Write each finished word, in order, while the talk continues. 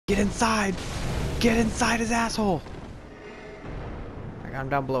Get inside! Get inside his asshole! I got him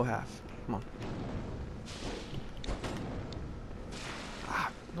down below half. Come on.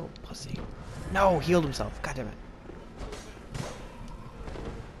 Ah, little pussy. No, healed himself. God damn it.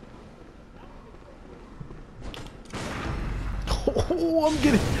 Oh, I'm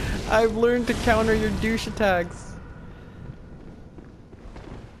getting... I've learned to counter your douche attacks.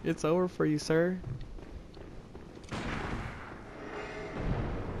 It's over for you, sir.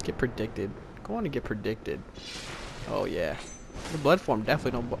 Get predicted. Go on and get predicted. Oh, yeah. The blood form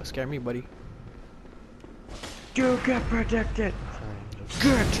definitely don't scare me, buddy. You get predicted!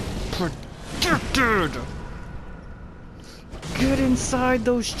 Get predicted! Get inside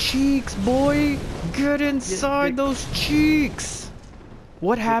those cheeks, boy! Get inside those cheeks!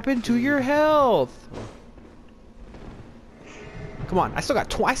 What happened to your health? Come on, I still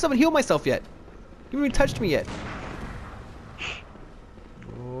got I still haven't healed myself yet. You haven't even touched me yet.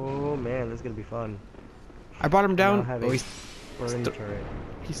 Oh man, this is gonna be fun. I brought him down. Oh, he's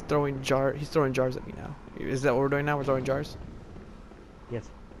throwing jars at me now. Is that what we're doing now? We're throwing jars? Yes.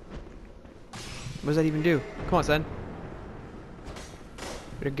 What does that even do? Come on, son.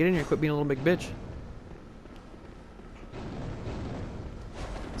 Better get in here and quit being a little big bitch.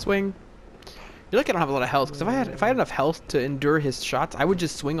 Swing. You're lucky I don't have a lot of health, because if I had enough health to endure his shots, I would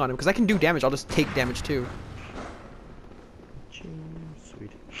just swing on him, because I can do damage. I'll just take damage too.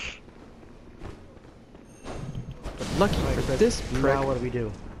 Sweet. But lucky for this prick. Now what do we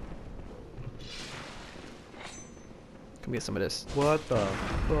do? Come get some of this. What the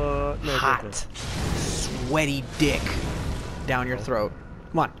fuck? No, hot, sweaty dick down your throat.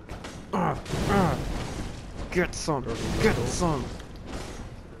 Come on. Get some. Get some.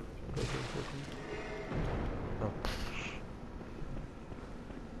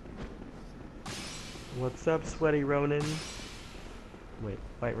 What's up, sweaty Ronin? Wait,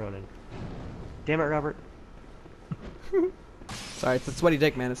 white Ronin. Damn it, Robert. Sorry, it's a sweaty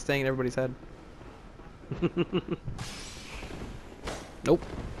dick, man. It's staying in everybody's head. Nope.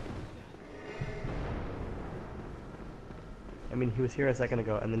 I mean, he was here a second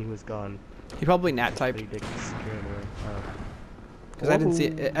ago, and then he was gone. He probably nat typed. Because I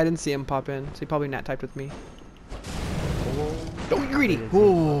didn't see him pop in, so he probably nat typed with me. Don't get greedy.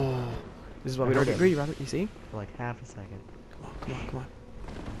 Whoa. This is why we don't get greedy, Robert. You see? For like half a second. Come on, come on, come on.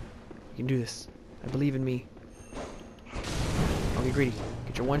 You can do this. I believe in me. Don't get greedy.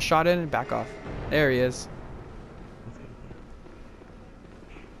 Get your one shot in and back off. There he is.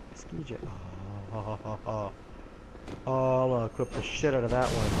 Ski jet. Oh, I'm gonna equip the shit out of that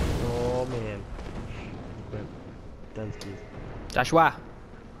one. Oh man. Equip. Done skis. Joshua.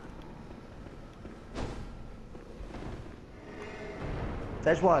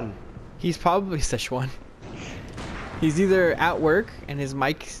 Szechuan. He's probably Szechuan. He's either at work and his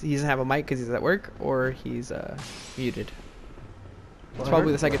mic, he doesn't have a mic because he's at work, or he's muted. It's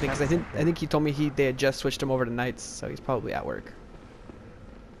probably the second thing, because I think he told me they had just switched him over to nights, so he's probably at work.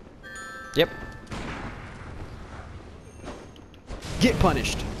 Yep. Get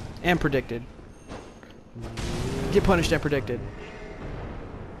punished and predicted. Get punished and predicted.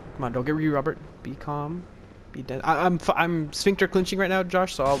 Come on, don't get you, Robert. Be calm. Be dead. I'm sphincter clinching right now,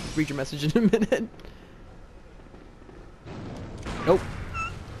 Josh, so I'll read your message in a minute. Nope.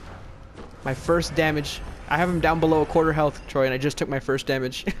 My first damage. I have him down below a quarter health, Troy, and I just took my first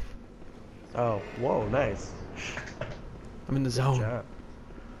damage. Oh, whoa, nice. I'm in the zone. Good job.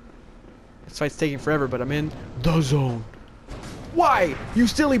 This fight's taking forever, but I'm in the zone. Why? You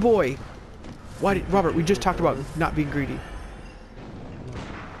silly boy! Why did Robert, we just talked about not being greedy.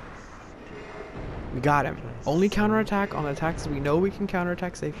 We got him. Only counterattack on attacks we know we can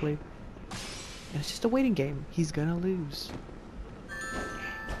counterattack safely. And it's just a waiting game. He's gonna lose.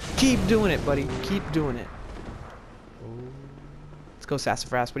 Keep doing it, buddy. Keep doing it. Let's go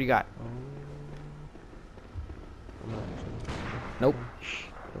sassafras. What do you got? Nope.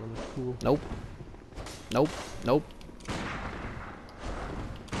 Nope. Nope. Nope.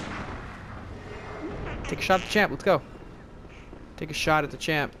 Take a shot at the champ. Let's go. Take a shot at the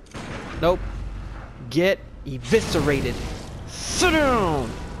champ. Nope. Get eviscerated. Sit down.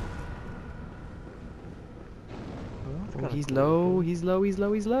 Oh, he's low. He's low. He's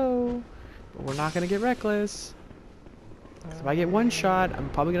low. He's low. But we're not gonna get reckless. If I get one shot, I'm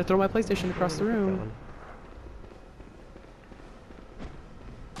probably gonna throw my PlayStation across the room.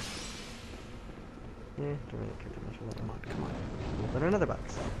 Yeah, don't really care too much about that. Come on, come on. Open another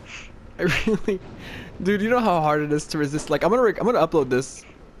box. I really, dude, you know how hard it is to resist. Like, I'm gonna upload this,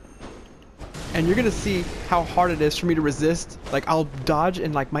 and you're gonna see how hard it is for me to resist. Like, I'll dodge,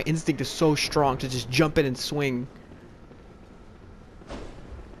 and like my instinct is so strong to just jump in and swing.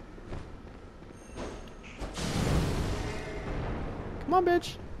 Come on,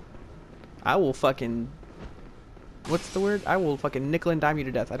 bitch. I will fucking... What's the word? I will fucking nickel and dime you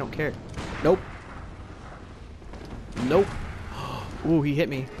to death. I don't care. Nope. Nope. Ooh, he hit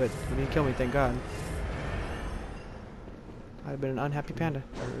me, but he didn't kill me, thank God. I'd have been an unhappy panda.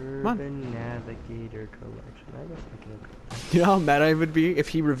 Come on. Urban Navigator Collection. I guess I can. You know how mad I would be if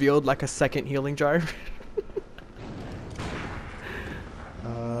he revealed like a second healing jar?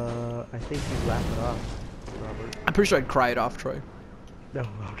 I think you laugh it off, Robert. I'm pretty sure I'd cry it off, Troy. No,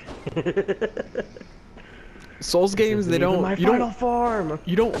 okay. Souls games, they don't. My final form.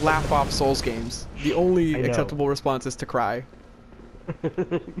 You don't laugh off Souls games. The only I know. acceptable response is to cry.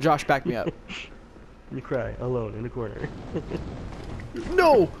 Josh, back me up. You cry alone in a corner.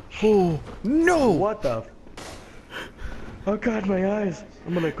 No! Oh, no! What the? Oh God, my eyes.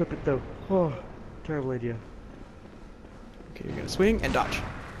 I'm gonna equip it though. Oh, terrible idea. Okay, you're gonna swing and dodge.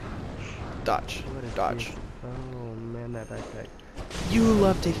 Dodge. What is Dodge. this? Oh man, that backpack. You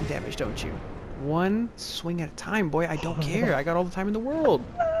love taking damage, don't you? One swing at a time, boy. I don't care. I got all the time in the world.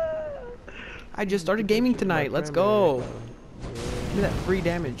 I just started gaming tonight. Let's go. Give me that free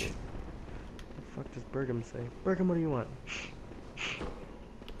damage. What the fuck does Bergam say? Bergam, what do you want?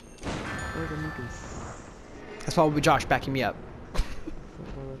 Bergam, you can. That's probably Josh backing me up.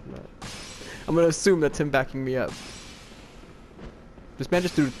 I'm gonna assume that's him backing me up. This man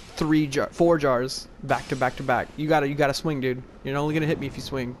just threw 4 jars back to back to back. You gotta swing, dude. You're only gonna hit me if you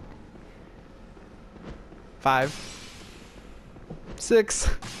swing. 5, 6.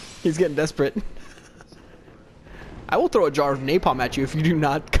 He's getting desperate. I will throw a jar of napalm at you if you do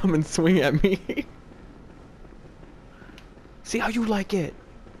not come and swing at me. See how you like it.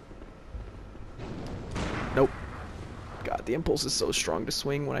 Nope. God, the impulse is so strong to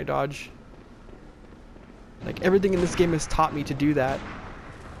swing when I dodge. Like, everything in this game has taught me to do that.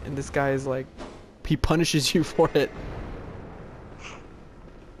 And this guy is like, he punishes you for it.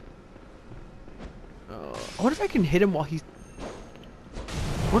 I wonder if I can hit him while he's...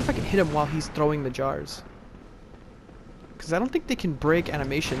 I wonder if I can hit him while he's throwing the jars. Because I don't think they can break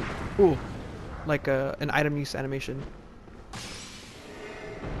animation. Ooh. Like an item use animation.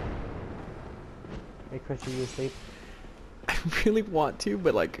 Hey Chris, are you asleep? I really want to,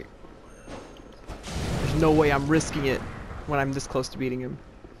 but like... There's no way I'm risking it when I'm this close to beating him.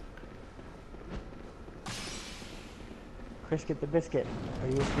 Chris, get the biscuit. Are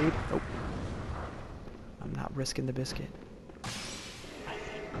you asleep? Nope. I'm not risking the biscuit. I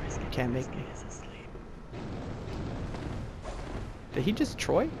think Chris Can't make me. is asleep. Did he just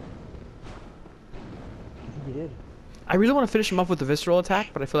Troy? I think he did. I really want to finish him off with the visceral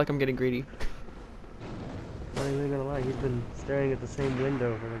attack, but I feel like I'm getting greedy. Not even gonna lie, he's been staring at the same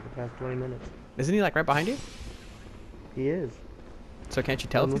window for like the past 20 minutes. Isn't he like right behind you? He is. So can't you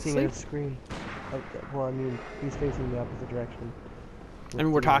tell I'm if he's looking at asleep? his screen. Well, I mean, he's facing the opposite direction. I mean,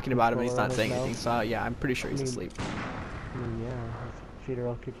 we're With the talking about him and he's controller not on saying his anything, mouth. so yeah, I'm pretty sure he's I mean- asleep. I mean, yeah, his feet are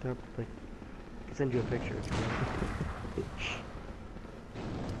all kicked up. Like, I can send you a picture if you want.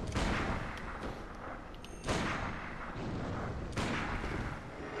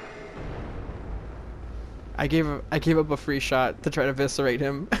 I gave up a free shot to try to eviscerate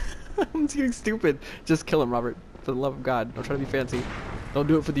him. I'm getting stupid. Just kill him, Robert. For the love of God. Don't try to be fancy. Don't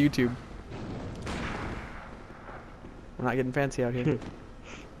do it for the YouTube. I'm not getting fancy out here. Here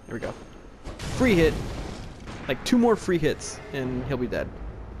we go. Free hit. Like 2 more free hits and he'll be dead.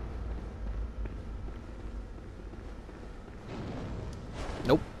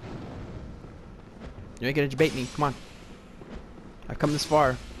 Nope. You ain't gonna debate me. Come on. I've come this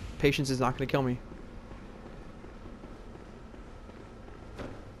far. Patience is not gonna kill me.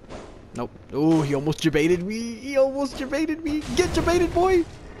 Nope. Oh, he almost debated me. He almost debated me. Get debated, boy.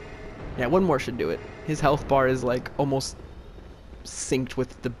 Yeah, 1 more should do it. His health bar is like almost synced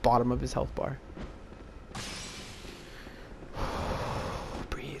with the bottom of his health bar.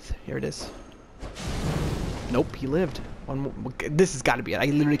 Breathe. Here it is. Nope, he lived. 1 more. This has got to be it. I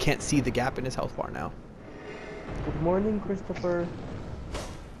literally can't see the gap in his health bar now. Good morning, Christopher.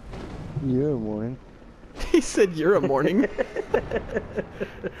 Yeah, morning. He said you're a morning.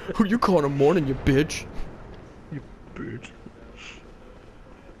 Who you calling a morning, you bitch? You bitch.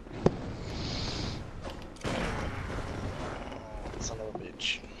 Son of a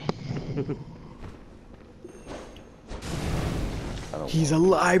bitch. He's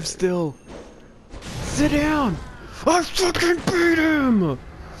alive still. Sit down. I fucking beat him.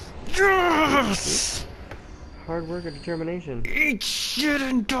 Yes. Hard work and determination. Eat shit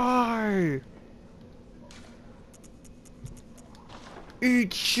and die.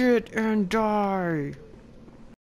 Eat shit and die.